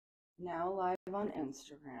Now live on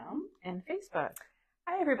Instagram and Facebook.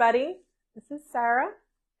 Hi, everybody. This is Sarah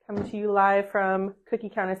coming to you live from Cookie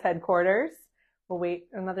Countess Headquarters. We'll wait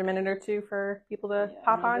another minute or two for people to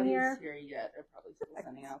pop on here. Nobody's here yet. They're probably still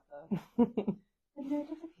sending out the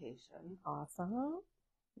notification. Awesome.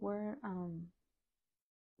 We're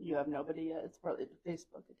You have nobody yet. It's probably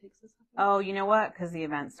Facebook. It takes us. Oh, you know what? Because the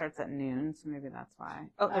event starts at noon, so maybe that's why.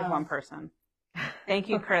 Oh, there's one person. Thank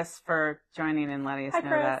you, Chris, for joining and letting us know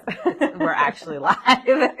that we're actually live.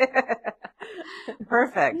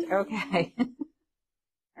 Perfect. Okay. All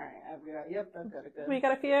right. I've got a good. We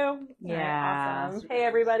got a few? Yeah. Right, awesome. Hey,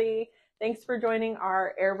 everybody. Thanks for joining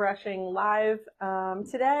our airbrushing live.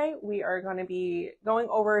 Today, we are going to be going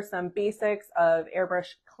over some basics of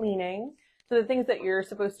airbrush cleaning. So the things that you're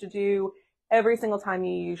supposed to do every single time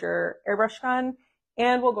you use your airbrush gun.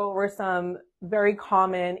 And we'll go over some very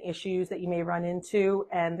common issues that you may run into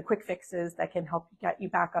and the quick fixes that can help get you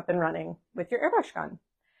back up and running with your airbrush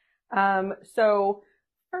gun. So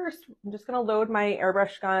first, I'm just going to load my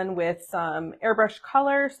airbrush gun with some airbrush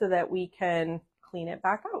color so that we can clean it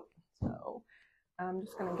back out. So I'm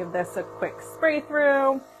just going to give this a quick spray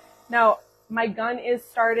through. Now, my gun is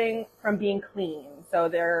starting from being clean. So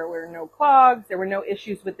there were no clogs. There were no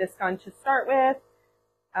issues with this gun to start with.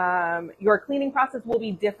 Your cleaning process will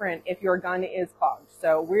be different if your gun is clogged.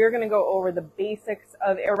 So we're going to go over the basics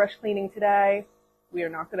of airbrush cleaning today. We are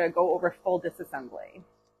not going to go over full disassembly.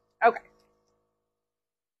 Okay.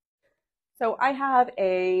 So I have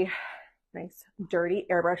a nice dirty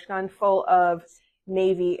airbrush gun full of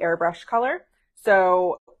navy airbrush color.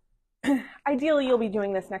 So ideally you'll be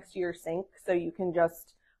doing this next to your sink so you can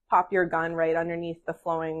just pop your gun right underneath the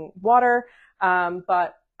flowing water.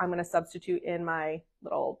 But I'm going to substitute in my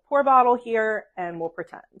little pour bottle here and we'll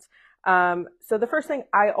pretend. So the first thing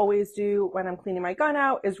I always do when I'm cleaning my gun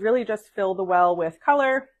out is really just fill the well with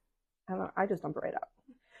color. I just dump it right out.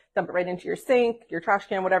 Dump it right into your sink, your trash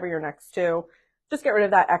can, whatever you're next to. Just get rid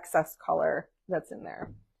of that excess color that's in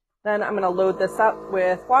there. Then I'm going to load this up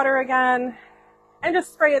with water again and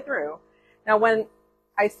just spray it through. Now when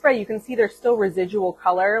I spray, you can see there's still residual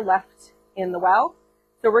color left in the well.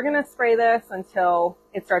 So we're going to spray this until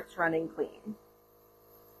it starts running clean.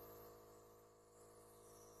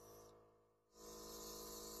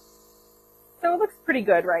 So it looks pretty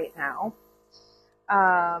good right now.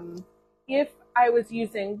 If I was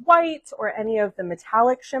using white or any of the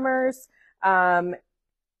metallic shimmers,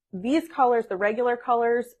 these colors, the regular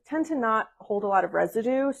colors, tend to not hold a lot of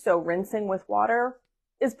residue, so rinsing with water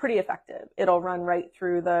is pretty effective. It'll run right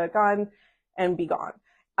through the gun and be gone.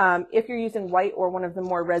 If you're using white or one of the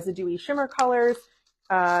more residue-y shimmer colors,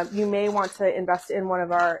 you may want to invest in one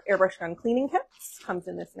of our airbrush gun cleaning kits. Comes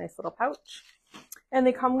in this nice little pouch. And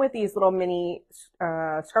they come with these little mini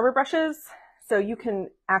scrubber brushes, so you can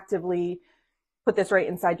actively put this right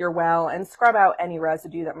inside your well and scrub out any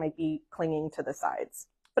residue that might be clinging to the sides.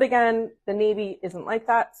 But again, the navy isn't like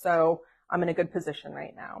that, so I'm in a good position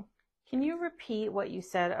right now. Can you repeat what you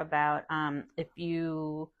said about if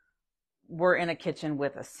you were in a kitchen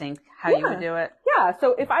with a sink, how you would do it? Yeah,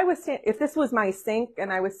 so if this was my sink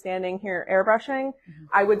and I was standing here airbrushing,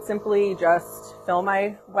 I would simply just fill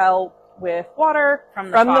my well with water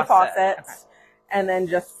from the faucet okay. And then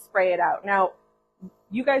just spray it out. Now,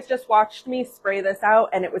 you guys just watched me spray this out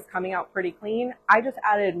and it was coming out pretty clean. I just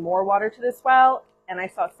added more water to this well and I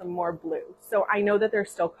saw some more blue. So I know that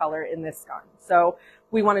there's still color in this gun. So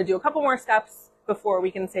we want to do a couple more steps before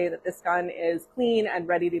we can say that this gun is clean and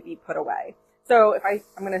ready to be put away. So if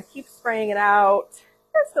I'm going to keep spraying it out,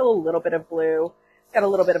 there's still a little bit of blue. It's got a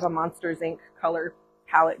little bit of a Monsters Inc. color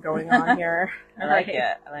palette going on here. I like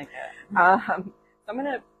it. I like it. So I'm going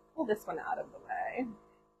to pull this one out of the way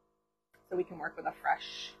so we can work with a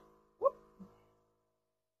fresh. Whoop.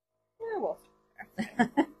 Yeah, well,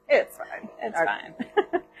 it's fine. It's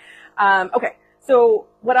fine. Okay. So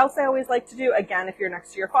what else I always like to do, again, if you're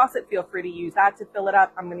next to your faucet, feel free to use that to fill it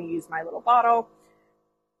up. I'm going to use my little bottle.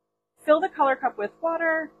 Fill the color cup with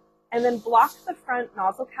water and then block the front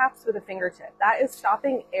nozzle caps with a fingertip. That is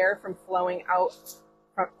stopping air from flowing out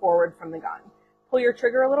forward from the gun. Pull your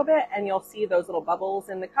trigger a little bit and you'll see those little bubbles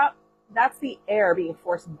in the cup. That's the air being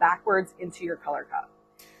forced backwards into your color cup.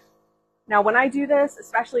 Now, when I do this,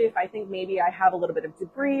 especially if I think maybe I have a little bit of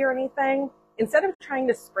debris or anything, instead of trying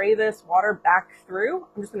to spray this water back through,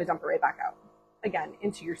 I'm just going to dump it right back out. Again,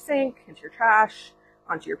 into your sink, into your trash,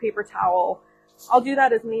 onto your paper towel. I'll do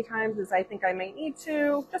that as many times as I think I might need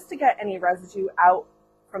to, just to get any residue out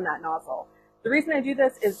from that nozzle. The reason I do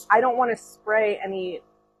this is I don't want to spray any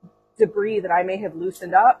debris that I may have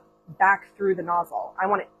loosened up back through the nozzle. I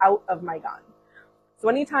want it out of my gun. So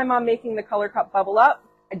anytime I'm making the color cup bubble up,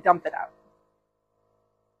 I dump it out.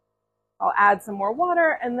 I'll add some more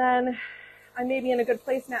water, and then I may be in a good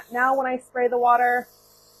place now. Now when I spray the water,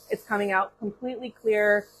 it's coming out completely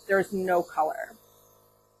clear. There's no color.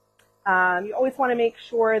 You always want to make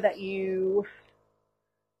sure that you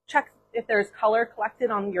check if there's color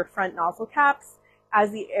collected on your front nozzle caps.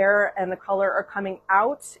 As the air and the color are coming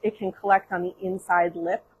out, it can collect on the inside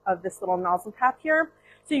lip of this little nozzle cap here.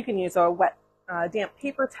 So you can use a wet, damp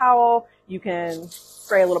paper towel. You can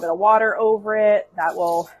spray a little bit of water over it. That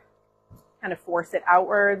will kind of force it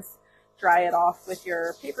outwards. Dry it off with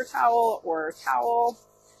your paper towel or towel.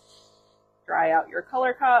 Dry out your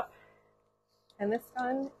color cup. And this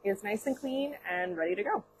gun is nice and clean and ready to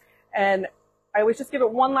go. And I always just give it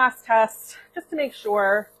one last test just to make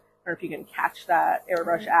sure. I don't know if you can catch that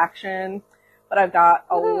airbrush action, but I've got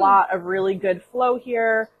a lot of really good flow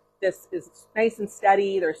here. This is nice and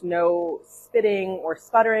steady. There's no spitting or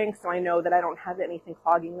sputtering, so I know that I don't have anything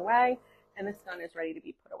clogging the way, and this gun is ready to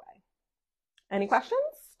be put away. Any questions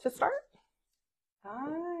to start?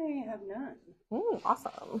 I have none.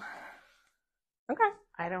 Awesome. Okay.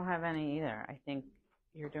 I don't have any either. I think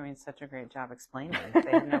you're doing such a great job explaining.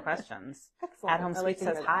 They have no questions. Excellent. At Home Sweet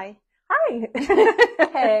says hi. Hi.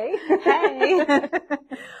 Hey. Hey.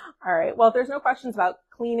 All right. Well, if there's no questions about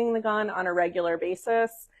cleaning the gun on a regular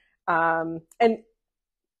basis, and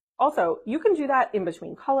also you can do that in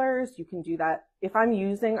between colors. You can do that if I'm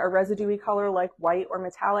using a residue color like white or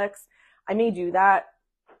metallics. I may do that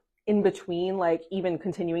in between, like even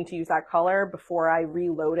continuing to use that color before I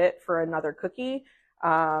reload it for another cookie.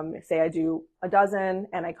 Say I do a dozen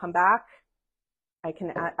and I come back, I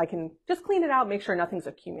can just clean it out, make sure nothing's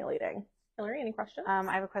accumulating. Hillary, any questions?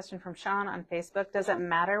 I have a question from Sean on Facebook. Does it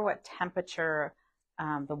matter what temperature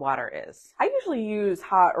the water is? I usually use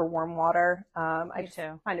hot or warm water. I just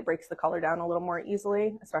too. find it breaks the color down a little more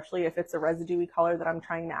easily, especially if it's a residue color that I'm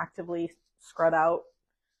trying to actively scrub out.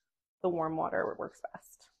 The warm water works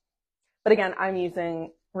best. But again, I'm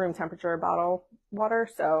using room temperature bottle water,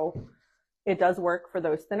 so it does work for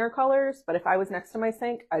those thinner colors. But if I was next to my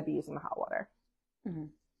sink, I'd be using the hot water. Mm-hmm.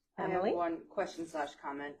 I have one question /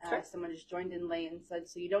 comment. Sure. Someone just joined in late and said,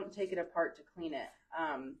 so you don't take it apart to clean it.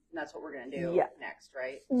 And that's what we're going to do next,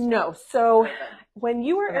 right? No. So Okay. when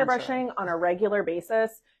you are Eventually. airbrushing on a regular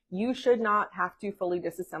basis, you should not have to fully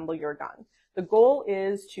disassemble your gun. The goal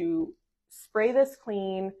is to spray this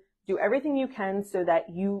clean, do everything you can so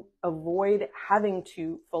that you avoid having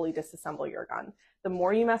to fully disassemble your gun. The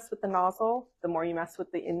more you mess with the nozzle, the more you mess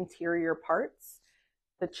with the interior parts,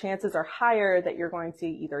 the chances are higher that you're going to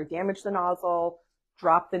either damage the nozzle,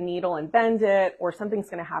 drop the needle and bend it, or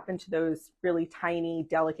something's going to happen to those really tiny,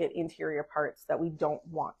 delicate interior parts that we don't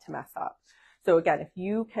want to mess up. So again, if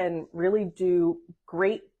you can really do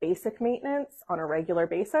great basic maintenance on a regular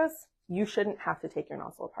basis, you shouldn't have to take your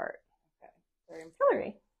nozzle apart. Okay. Very important.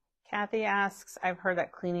 Hillary. Kathy asks, I've heard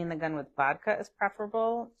that cleaning the gun with vodka is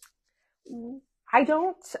preferable. I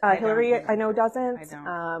don't. Hillary, I know, doesn't. I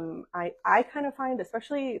don't. I kind of find,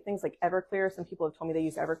 especially things like Everclear, some people have told me they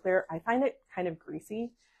use Everclear. I find it kind of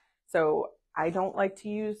greasy. So I don't like to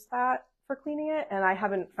use that for cleaning it. And I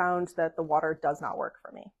haven't found that the water does not work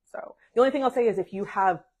for me. So the only thing I'll say is if you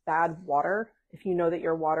have bad water, if you know that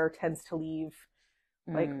your water tends to leave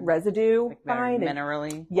like residue Like very behind,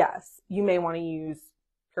 minerally. yes, you may want to use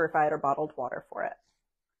purified or bottled water for it.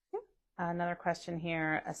 Another question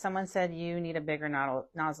here. Someone said you need a bigger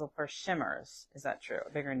nozzle for shimmers. Is that true?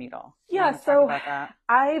 A bigger needle? Yeah, Talk so about that?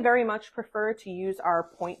 I very much prefer to use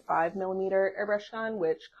our 0.5 millimeter airbrush gun,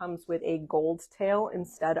 which comes with a gold tail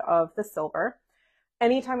instead of the silver.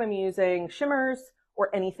 Anytime I'm using shimmers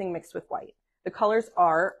or anything mixed with white, the colors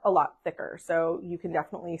are a lot thicker. So you can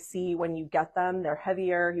definitely see when you get them, they're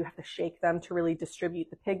heavier. You have to shake them to really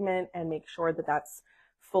distribute the pigment and make sure that that's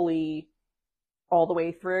fully all the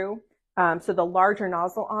way through. So the larger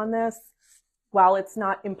nozzle on this, while it's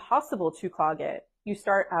not impossible to clog it, you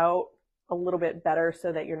start out a little bit better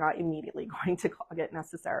so that you're not immediately going to clog it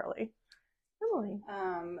necessarily. Emily.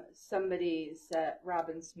 Somebody said,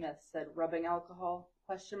 Robin Smith said, rubbing alcohol, ?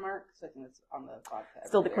 So I think it's on the vodka.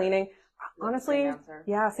 Still the cleaning. Honestly, Same answer.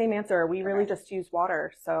 yeah, same answer. We really Okay. just use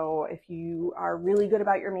water. So if you are really good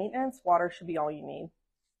about your maintenance, water should be all you need.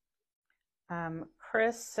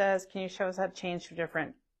 Chris says, can you show us how to change for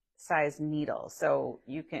different size needles? So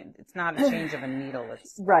you can, it's not a change of a needle.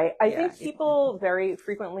 It's Right. I Yeah. think people very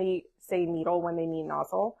frequently say needle when they mean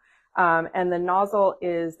nozzle. And the nozzle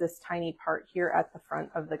is this tiny part here at the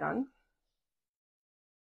front of the gun.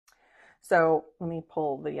 So let me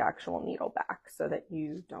pull the actual needle back so that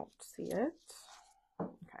you don't see it.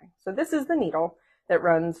 Okay. So this is the needle that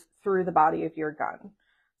runs through the body of your gun.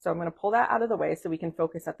 So I'm going to pull that out of the way so we can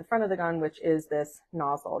focus at the front of the gun, which is this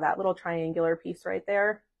nozzle, that little triangular piece right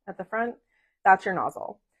there at the front. That's your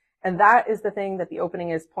nozzle. And that is the thing that the opening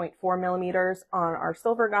is 0.4 millimeters on our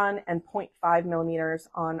silver gun and 0.5 millimeters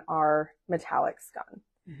on our metallics gun.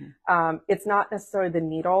 Mm-hmm. It's not necessarily the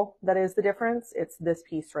needle that is the difference. It's this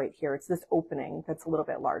piece right here. It's this opening that's a little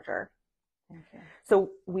bit larger. Okay. So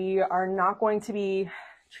we are not going to be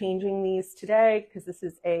changing these today because this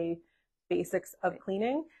is a basics of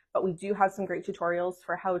cleaning, but we do have some great tutorials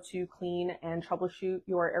for how to clean and troubleshoot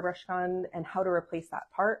your airbrush gun and how to replace that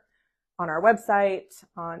part on our website,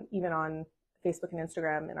 even on Facebook and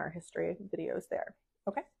Instagram in our history videos there.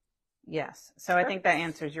 Okay. Yes. So I think that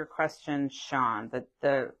answers your question, Sean.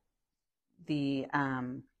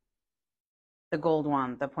 The gold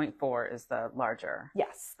one, the 0.4 is the larger.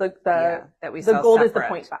 Yes. That we the sell gold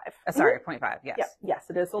separate. is the 0.5. Sorry, 0.5. Yes. Yep. Yes,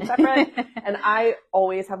 it is sold separate. And I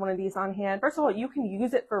always have one of these on hand. First of all, you can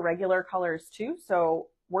use it for regular colors too. So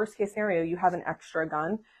worst case scenario, you have an extra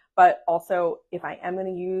gun. But also, if I am going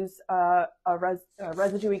to use a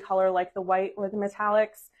residue color like the white or the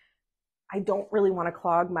metallics, I don't really want to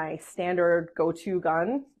clog my standard go-to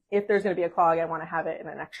gun. If there's going to be a clog, I want to have it in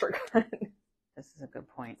an extra gun. This is a good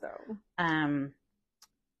point. So,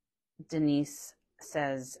 Denise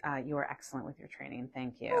says, you are excellent with your training.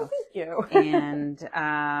 Thank you. Oh, thank you. And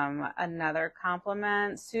another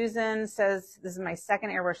compliment. Susan says, this is my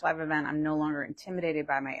second Airbrush Live event. I'm no longer intimidated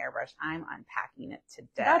by my airbrush. I'm unpacking it today.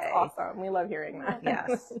 That's awesome. We love hearing that.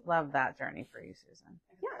 Yes. Love that journey for you, Susan.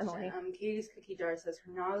 Yeah, Emily. Katie's cookie jar says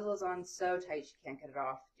her nozzle is on so tight she can't get it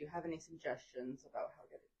off. Do you have any suggestions about how to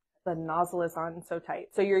get it? The nozzle is on so tight.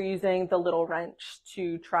 So you're using the little wrench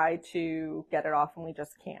to try to get it off and we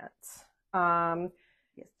just can't.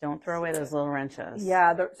 Yes, don't throw away those little wrenches.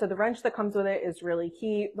 Yeah, so the wrench that comes with it is really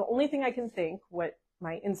key. The only thing I can think, what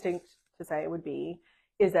my instinct to say would be,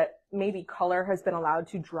 is that maybe color has been allowed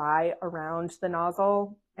to dry around the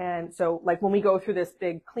nozzle. And so like when we go through this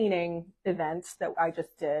big cleaning event that I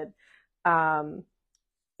just did,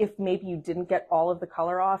 if maybe you didn't get all of the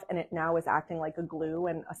color off and it now is acting like a glue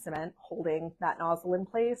and a cement holding that nozzle in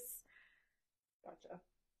place. Gotcha.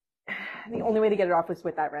 The only way to get it off was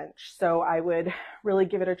with that wrench. So I would really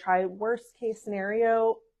give it a try. Worst case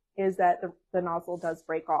scenario is that the nozzle does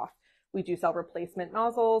break off. We do sell replacement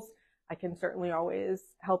nozzles. I can certainly always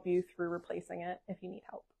help you through replacing it if you need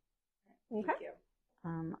help. Okay. Thank you.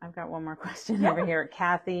 I've got one more question over here.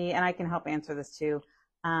 Kathy, and I can help answer this too.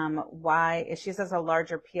 Why, if she says a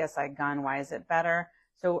larger PSI gun, why is it better?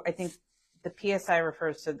 So I think the PSI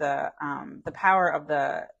refers to the power of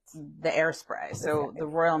the air spray. So the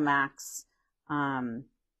Royal Max,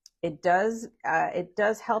 it does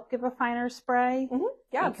help give a finer spray. Mm-hmm.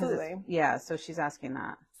 Yeah, absolutely. Yeah. So she's asking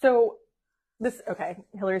that. So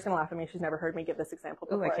Hillary's gonna laugh at me. She's never heard me give this example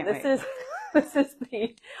before. Ooh, I can't wait. This is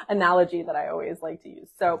the analogy that I always like to use.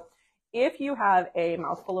 So if you have a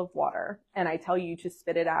mouthful of water and I tell you to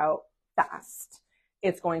spit it out fast,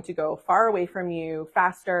 it's going to go far away from you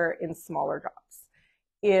faster in smaller drops.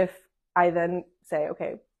 If I then say,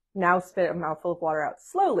 okay, now spit a mouthful of water out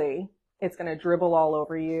slowly, it's going to dribble all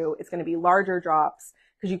over you. It's going to be larger drops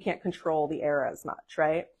because you can't control the air as much,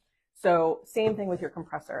 right? So same thing with your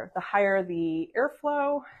compressor. The higher the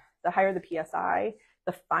airflow, the higher the PSI,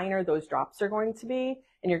 the finer those drops are going to be,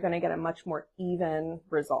 and you're going to get a much more even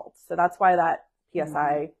result. So that's why that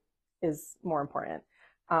PSI is more important.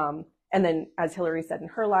 And then, as Hillary said in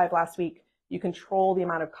her live last week, you control the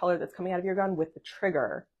amount of color that's coming out of your gun with the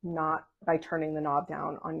trigger, not by turning the knob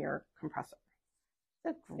down on your compressor.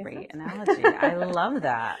 That's a great analogy. I love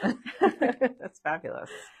that. That's fabulous.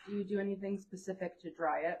 Do you do anything specific to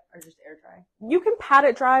dry it or just air dry? You can pat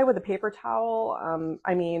it dry with a paper towel.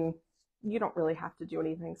 I mean, you don't really have to do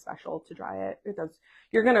anything special to dry it.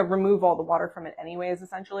 You're going to remove all the water from it anyways,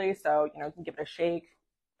 essentially. So, you can give it a shake,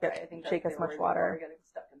 shake as much water. Getting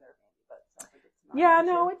stuck in there, but it sounds like it's not yeah,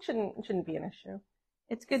 no, it shouldn't be an issue.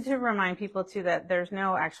 It's good to remind people too that there's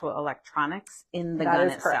no actual electronics in the gun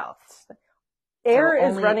itself. Correct. Air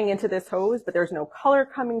is running into this hose, but there's no color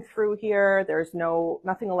coming through here. There's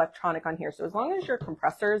nothing electronic on here. So as long as your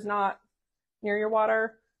compressor is not near your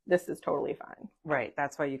water, this is totally fine. Right.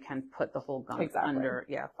 That's why you can put the whole gun under.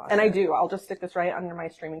 Yeah. Faucet. And I do. I'll just stick this right under my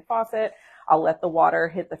streaming faucet. I'll let the water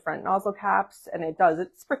hit the front nozzle caps, and it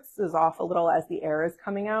spritzes off a little as the air is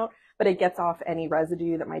coming out, but it gets off any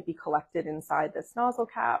residue that might be collected inside this nozzle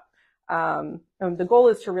cap. And the goal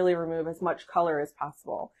is to really remove as much color as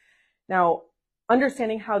possible. Now,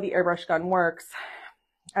 understanding how the airbrush gun works,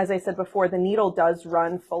 as I said before, the needle does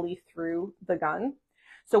run fully through the gun.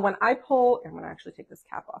 So when I pull, I'm going to actually take this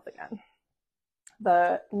cap off again.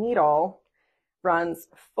 The needle, runs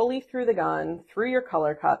fully through the gun, through your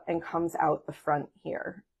color cup, and comes out the front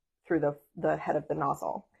here through the head of the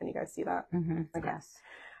nozzle. Can you guys see that? Mm-hmm. Okay. Yes.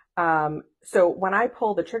 So when I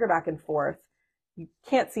pull the trigger back and forth, you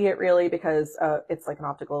can't see it really because it's like an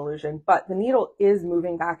optical illusion, but the needle is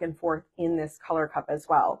moving back and forth in this color cup as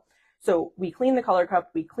well. So we clean the color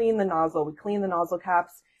cup, we clean the nozzle, we clean the nozzle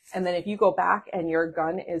caps, and then if you go back and your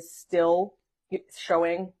gun is still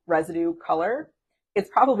showing residue color, it's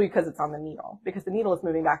probably because it's on the needle, because the needle is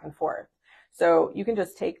moving back and forth. So you can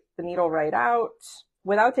just take the needle right out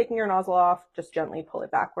without taking your nozzle off, just gently pull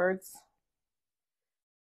it backwards.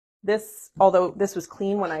 Although this was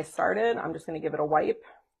clean when I started, I'm just going to give it a wipe.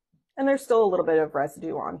 And there's still a little bit of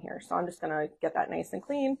residue on here. So I'm just going to get that nice and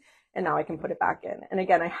clean. And now I can put it back in. And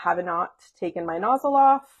again, I have not taken my nozzle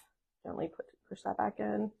off. Gently push that back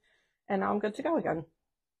in. And now I'm good to go again.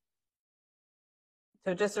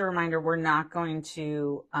 So just a reminder, we're not going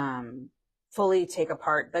to fully take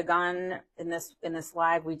apart the gun in this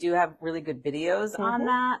live. We do have really good videos on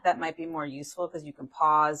that might be more useful because you can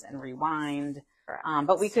pause and rewind.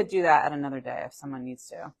 But we could do that at another day if someone needs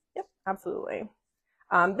to. Yep, absolutely.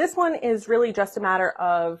 This one is really just a matter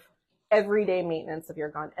of everyday maintenance of your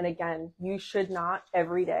gun. And again, you should not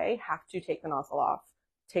every day have to take the nozzle off.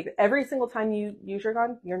 Every single time you use your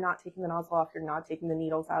gun, you're not taking the nozzle off. You're not taking the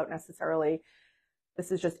needles out necessarily.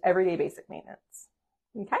 This is just everyday basic maintenance.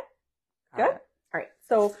 Okay, good. All right,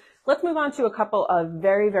 so let's move on to a couple of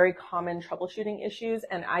very, very common troubleshooting issues.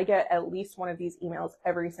 And I get at least one of these emails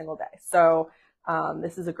every single day. So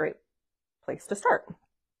this is a great place to start.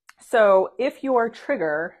 So if your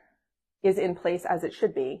trigger is in place as it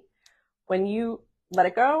should be, when you let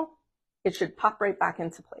it go, it should pop right back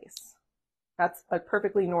into place. That's a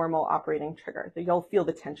perfectly normal operating trigger. You'll feel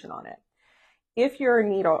the tension on it. If your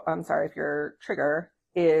trigger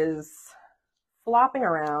is flopping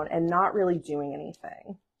around and not really doing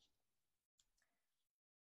anything,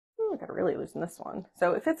 I gotta really loosen this one.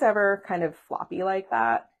 So if it's ever kind of floppy like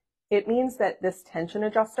that, it means that this tension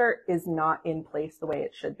adjuster is not in place the way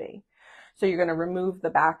it should be. So you're going to remove the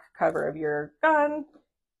back cover of your gun,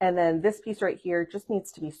 and then this piece right here just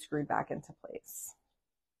needs to be screwed back into place.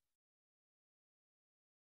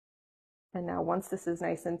 And now once this is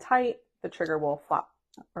nice and tight, the trigger will flop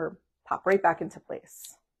or pop right back into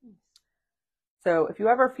place. So if you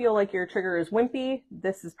ever feel like your trigger is wimpy,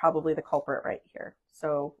 this is probably the culprit right here.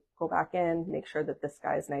 So go back in, make sure that this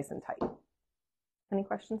guy is nice and tight. Any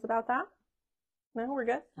questions about that? No, we're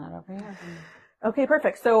good? Not over here. Okay,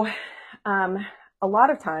 perfect. So a lot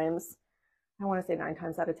of times, I want to say 9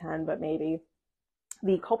 times out of 10, but maybe,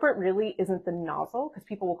 the culprit really isn't the nozzle, because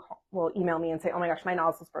people will email me and say, oh my gosh, my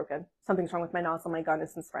nozzle's broken. Something's wrong with my nozzle. My gun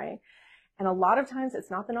isn't spraying. And a lot of times it's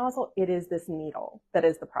not the nozzle. It is this needle that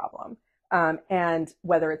is the problem. And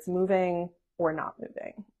whether it's moving or not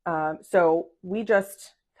moving. So we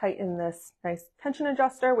just tighten this nice tension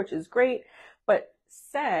adjuster, which is great. But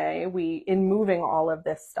say in moving all of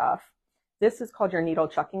this stuff, this is called your needle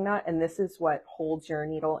chucking nut, and this is what holds your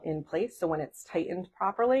needle in place. So when it's tightened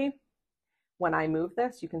properly, when I move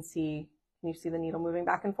this, can you see the needle moving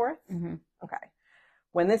back and forth? Mm-hmm. Okay.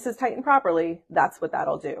 When this is tightened properly, that's what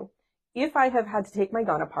that'll do. If I have had to take my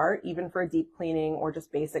gun apart, even for a deep cleaning or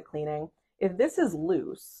just basic cleaning, if this is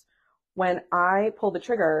loose, when I pull the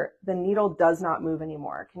trigger, the needle does not move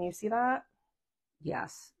anymore. Can you see that?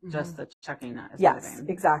 Yes, just the chucking nut is yes,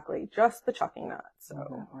 moving. Exactly. Just the chucking nut.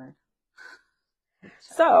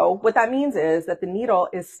 So what that means is that the needle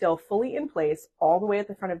is still fully in place all the way at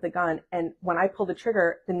the front of the gun. And when I pull the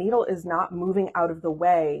trigger, the needle is not moving out of the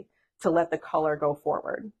way to let the color go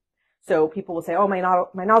forward. So people will say, oh, my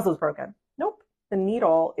nozzle's broken. Nope. The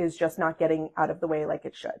needle is just not getting out of the way like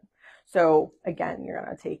it should. So again, you're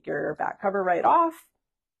going to take your back cover right off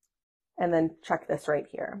and then check this right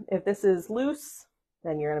here. If this is loose,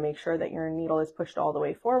 then you're going to make sure that your needle is pushed all the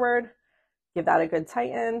way forward. Give that a good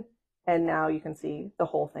tighten. And now you can see the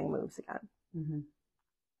whole thing moves again. Mm-hmm.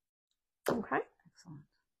 Okay. Excellent.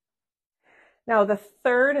 Now, the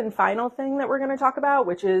third and final thing that we're going to talk about,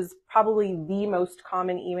 which is probably the most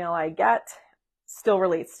common email I get, still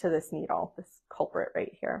relates to this needle, this culprit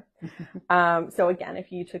right here. So again,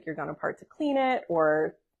 if you took your gun apart to clean it,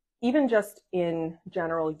 or even just in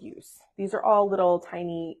general use, these are all little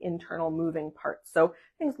tiny internal moving parts. So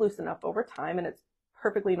things loosen up over time, and it's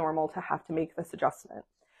perfectly normal to have to make this adjustment.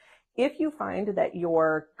 If you find that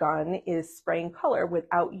your gun is spraying color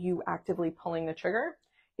without you actively pulling the trigger,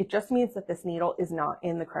 it just means that this needle is not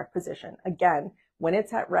in the correct position. Again, when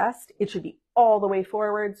it's at rest, it should be all the way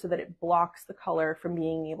forward so that it blocks the color from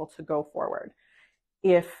being able to go forward.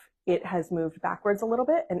 If it has moved backwards a little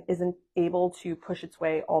bit and isn't able to push its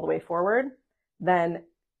way all the way forward, then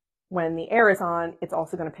when the air is on, it's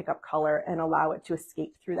also going to pick up color and allow it to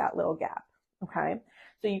escape through that little gap. Okay,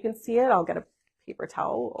 so you can see it. I'll get a paper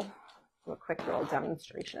towel. We'll do a quick little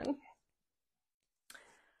demonstration.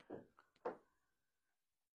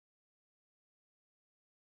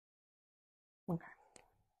 Okay.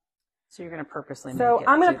 So you're going to purposely make So it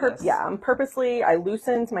I'm going do this. I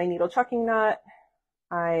loosened my needle chucking nut.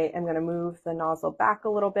 I am going to move the nozzle back a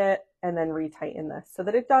little bit and then retighten this so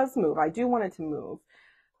that it does move. I do want it to move.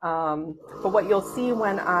 But what you'll see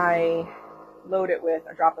when I load it with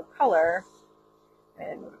a drop of color,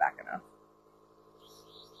 and move it back enough.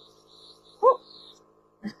 Whoop.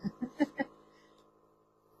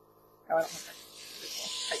 Oh, I don't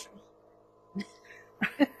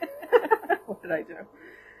have what did I do?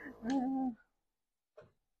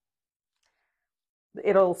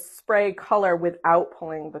 It'll spray color without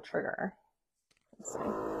pulling the trigger. Let's see.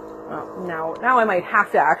 Well, now I might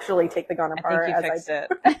have to actually take the gun apart. I think you fixed it.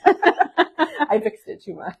 I fixed it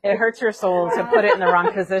too much. It hurts your soul to put it in the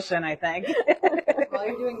wrong position, I think. While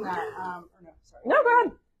you're doing that, or no, sorry. No, go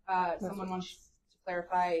ahead. Someone wants to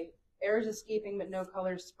clarify, air is escaping but no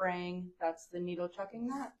color spraying. That's the needle chucking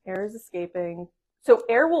nut? Air is escaping. So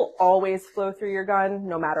air will always flow through your gun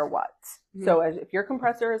no matter what. Mm-hmm. So if your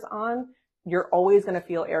compressor is on, you're always going to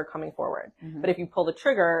feel air coming forward. Mm-hmm. But if you pull the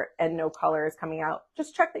trigger and no color is coming out,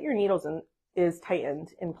 just check that your needles is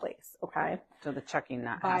tightened in place, okay? So the chucking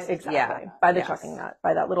nut. Exactly. Yeah. By the chucking nut,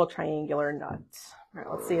 by that little triangular nut. All right,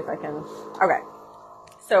 let's see if I can. Okay.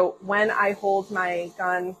 So when I hold my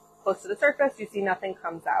gun close to the surface, you see nothing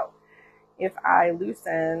comes out. If I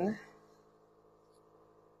loosen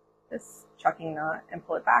this chucking nut and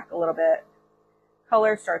pull it back a little bit,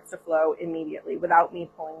 color starts to flow immediately without me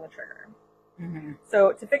pulling the trigger. Mm-hmm.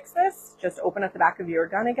 So to fix this, just open up the back of your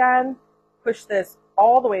gun again, push this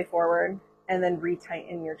all the way forward, and then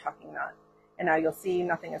retighten your chucking nut. And now you'll see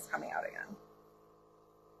nothing is coming out again.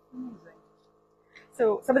 Amazing.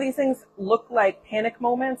 So some of these things look like panic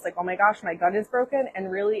moments, like, oh my gosh, my gun is broken, and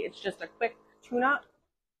really it's just a quick tune-up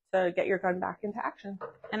to get your gun back into action.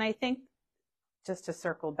 And I think just to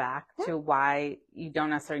circle back to why you don't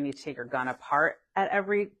necessarily need to take your gun apart at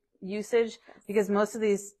every usage, because most of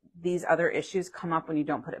these other issues come up when you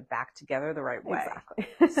don't put it back together the right way. Exactly.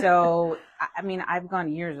 So, I mean, I've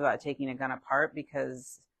gone years without taking a gun apart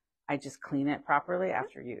because I just clean it properly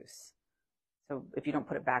after use. So if you don't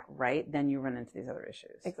put it back right, then you run into these other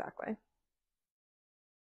issues. Exactly.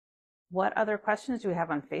 What other questions do we have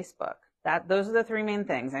on Facebook? Those are the three main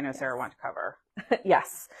things I know Sarah wanted to cover.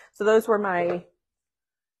 Yes. So those were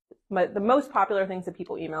the most popular things that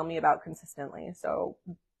people email me about consistently. So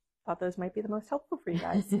I thought those might be the most helpful for you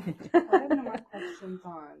guys. I have no more questions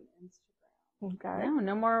on Instagram. Okay.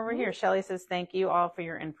 No more over here. Shelly says, thank you all for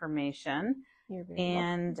your information. You're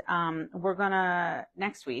very welcome. We're gonna,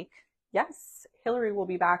 next week. Yes. Hillary will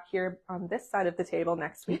be back here on this side of the table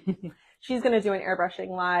next week. She's going to do an airbrushing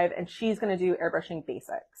live, and she's going to do airbrushing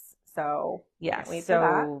basics. So yes,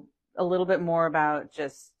 so a little bit more about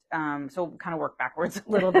just, so kind of work backwards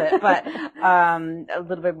a little bit, but a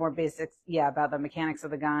little bit more basics, about the mechanics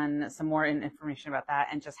of the gun, some more information about that,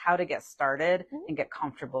 and just how to get started and get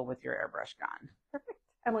comfortable with your airbrush gun. Perfect.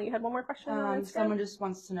 Emily, you had one more question? Someone just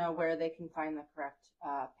wants to know where they can find the correct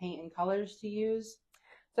paint and colors to use.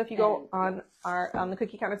 So if you go on the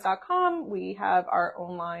cookiecountess.com, we have our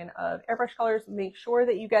own line of airbrush colors. Make sure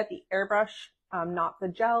that you get the airbrush, not the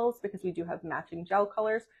gels, because we do have matching gel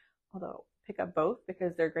colors. Although pick up both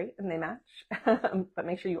because they're great and they match. But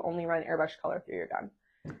make sure you only run airbrush color through your gun.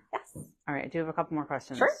 Yes. All right. I do have a couple more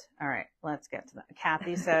questions. Sure. All right. Let's get to that.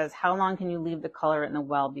 Kathy says, how long can you leave the color in the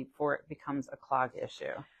well before it becomes a clog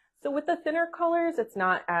issue? So with the thinner colors, it's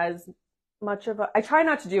not as much of I try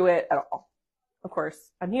not to do it at all. Of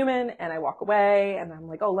course, I'm human and I walk away and I'm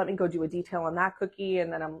like, oh, let me go do a detail on that cookie.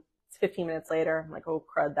 And then it's 15 minutes later, I'm like, oh,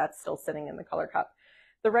 crud, that's still sitting in the color cup.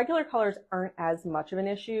 The regular colors aren't as much of an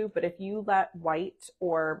issue, but if you let white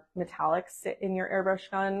or metallic sit in your airbrush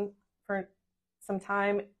gun for some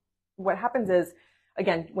time, what happens is,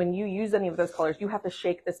 again, when you use any of those colors, you have to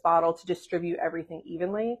shake this bottle to distribute everything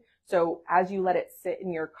evenly. So as you let it sit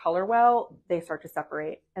in your color well, they start to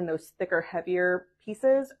separate. And those thicker, heavier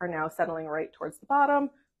pieces are now settling right towards the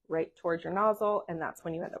bottom, right towards your nozzle, and that's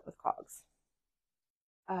when you end up with clogs.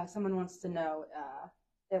 Someone wants to know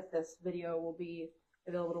if this video will be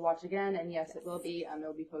available to watch again, and yes, it will be.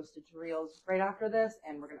 It'll be posted to Reels right after this,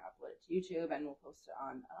 and we're going to upload it to YouTube, and we'll post it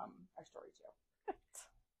on our story too.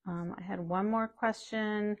 I had one more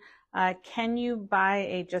question. Can you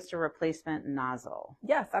buy just a replacement nozzle?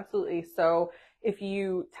 Yes, absolutely. So if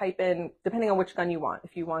you type in, depending on which gun you want,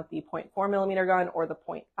 if you want the 0.4 millimeter gun or the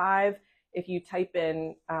 0.5, if you type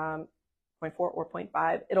in 0.4 or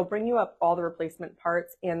 0.5, it'll bring you up all the replacement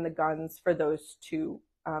parts and the guns for those two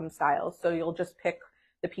styles. So you'll just pick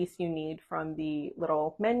the piece you need from the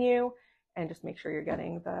little menu and just make sure you're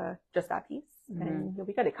getting just that piece, and you'll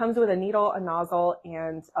be good. It comes with a needle, a nozzle,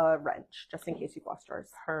 and a wrench, just in case you've lost yours.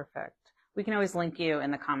 Perfect. We can always link you in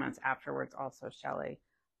the comments afterwards also, Shelly.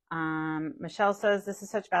 Michelle says, this is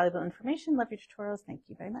such valuable information. Love your tutorials. Thank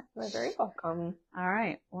you very much. You're very welcome. All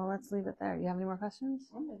right. Well, let's leave it there. You have any more questions?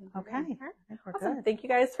 Okay. I think we're Awesome. good. Thank you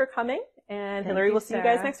guys for coming. And Thank Hillary, you, we'll see you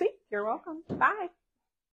guys Sarah. next week. You're welcome. Bye.